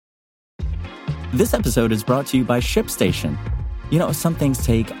This episode is brought to you by ShipStation. You know, some things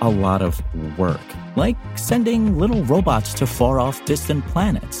take a lot of work, like sending little robots to far-off distant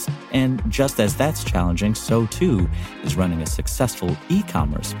planets. And just as that's challenging, so too is running a successful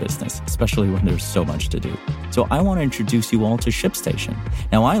e-commerce business, especially when there's so much to do. So I want to introduce you all to ShipStation.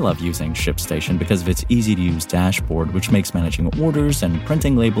 Now, I love using ShipStation because of its easy-to-use dashboard, which makes managing orders and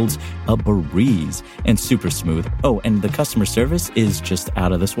printing labels a breeze and super smooth. Oh, and the customer service is just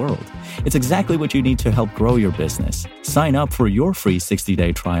out of this world. It's exactly what you need to help grow your business. Sign up for your free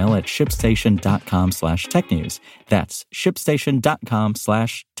 60-day trial at shipstation.com/technews. That's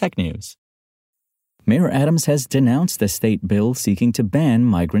shipstation.com/technews. Mayor Adams has denounced a state bill seeking to ban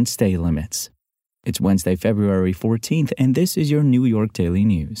migrant stay limits. It's Wednesday, February 14th, and this is your New York Daily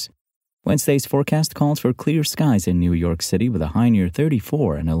News. Wednesday's forecast calls for clear skies in New York City with a high near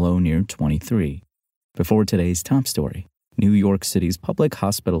 34 and a low near 23. Before today's top story, New York City's public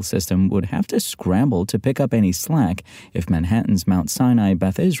hospital system would have to scramble to pick up any slack if Manhattan's Mount Sinai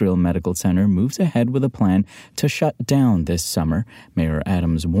Beth Israel Medical Center moves ahead with a plan to shut down this summer, Mayor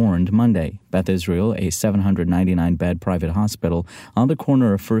Adams warned Monday. Beth Israel, a 799-bed private hospital on the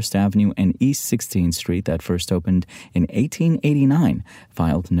corner of First Avenue and East 16th Street that first opened in 1889,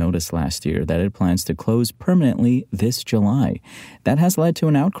 filed notice last year that it plans to close permanently this July. That has led to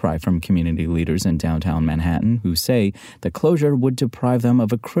an outcry from community leaders in downtown Manhattan who say the closure would deprive them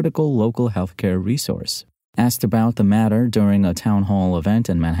of a critical local healthcare resource. Asked about the matter during a town hall event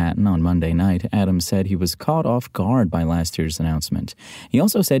in Manhattan on Monday night, Adams said he was caught off guard by last year's announcement. He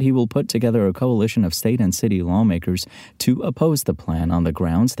also said he will put together a coalition of state and city lawmakers to oppose the plan on the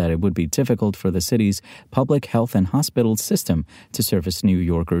grounds that it would be difficult for the city's public health and hospital system to service New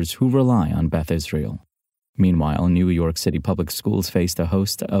Yorkers who rely on Beth Israel. Meanwhile, New York City public schools faced a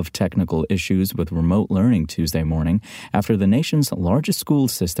host of technical issues with remote learning Tuesday morning after the nation's largest school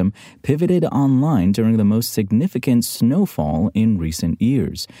system pivoted online during the most significant snowfall in recent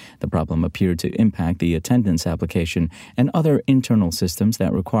years. The problem appeared to impact the attendance application and other internal systems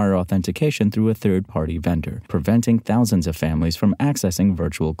that require authentication through a third-party vendor, preventing thousands of families from accessing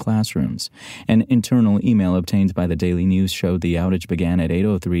virtual classrooms. An internal email obtained by the Daily News showed the outage began at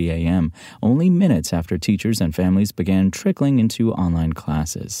 8:03 a.m., only minutes after teachers and families began trickling into online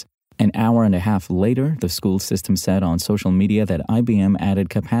classes. An hour and a half later, the school system said on social media that IBM added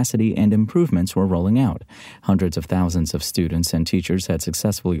capacity and improvements were rolling out. Hundreds of thousands of students and teachers had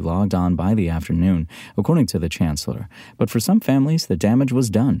successfully logged on by the afternoon, according to the chancellor. But for some families, the damage was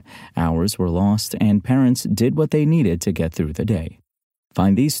done. Hours were lost, and parents did what they needed to get through the day.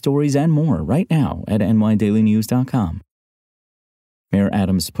 Find these stories and more right now at nydailynews.com. Mayor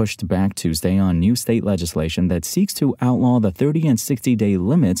Adams pushed back Tuesday on new state legislation that seeks to outlaw the 30 and 60-day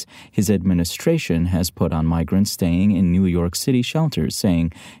limits his administration has put on migrants staying in New York City shelters,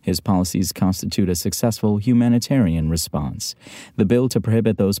 saying his policies constitute a successful humanitarian response. The bill to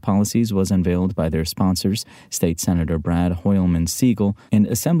prohibit those policies was unveiled by their sponsors, State Senator Brad Hoylman-Siegel and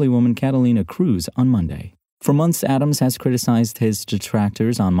Assemblywoman Catalina Cruz, on Monday. For months, Adams has criticized his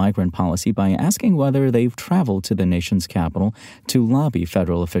detractors on migrant policy by asking whether they've traveled to the nation's capital to lobby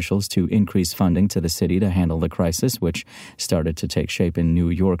federal officials to increase funding to the city to handle the crisis, which started to take shape in New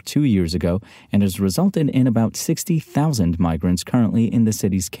York 2 years ago and has resulted in about 60,000 migrants currently in the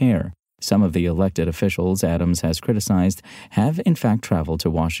city's care. Some of the elected officials Adams has criticized have, in fact, traveled to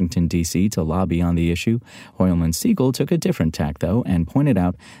Washington, D.C. to lobby on the issue. Hoylman-Siegel took a different tack, though, and pointed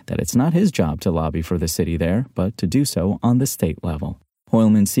out that it's not his job to lobby for the city there, but to do so on the state level.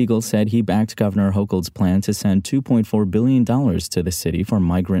 Hoylman-Siegel said he backed Governor Hochul's plan to send $2.4 billion to the city for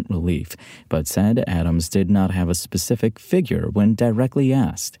migrant relief, but said Adams did not have a specific figure when directly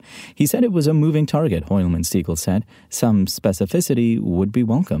asked. He said it was a moving target, Hoylman-Siegel said. Some specificity would be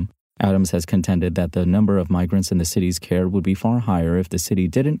welcome. Adams has contended that the number of migrants in the city's care would be far higher if the city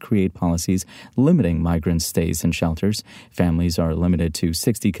didn't create policies limiting migrant stays in shelters. Families are limited to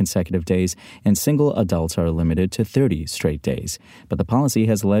 60 consecutive days, and single adults are limited to 30 straight days. But the policy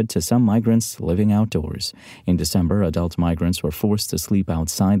has led to some migrants living outdoors. In December, adult migrants were forced to sleep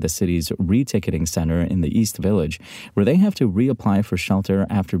outside the city's re-ticketing center in the East Village, where they have to reapply for shelter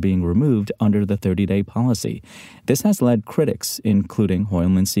after being removed under the 30-day policy. This has led critics, including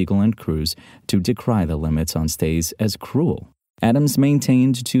Hoylman-Siegel and Cruz, to decry the limits on stays as cruel. Adams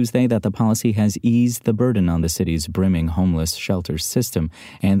maintained Tuesday that the policy has eased the burden on the city's brimming homeless shelter system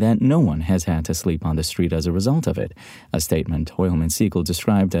and that no one has had to sleep on the street as a result of it, a statement Hoylman-Siegel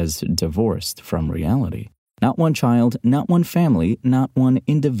described as divorced from reality. Not one child, not one family, not one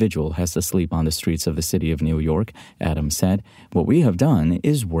individual has to sleep on the streets of the city of New York, Adams said. What we have done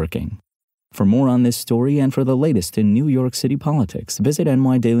is working. For more on this story and for the latest in New York City politics, visit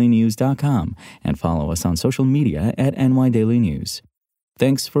nydailynews.com and follow us on social media at nydailynews.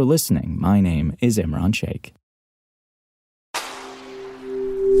 Thanks for listening. My name is Imran Sheikh.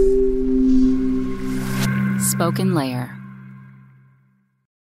 Spoken Layer.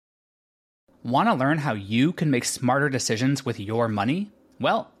 Want to learn how you can make smarter decisions with your money?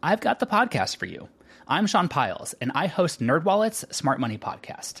 Well, I've got the podcast for you. I'm Sean Piles, and I host NerdWallet's Smart Money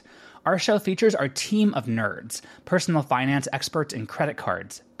Podcast. Our show features our team of nerds, personal finance experts in credit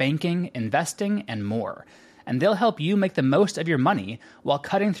cards, banking, investing, and more. And they'll help you make the most of your money while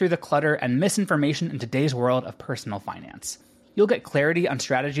cutting through the clutter and misinformation in today's world of personal finance. You'll get clarity on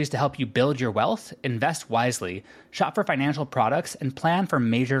strategies to help you build your wealth, invest wisely, shop for financial products, and plan for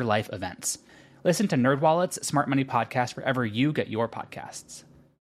major life events. Listen to NerdWallet's Smart Money Podcast wherever you get your podcasts.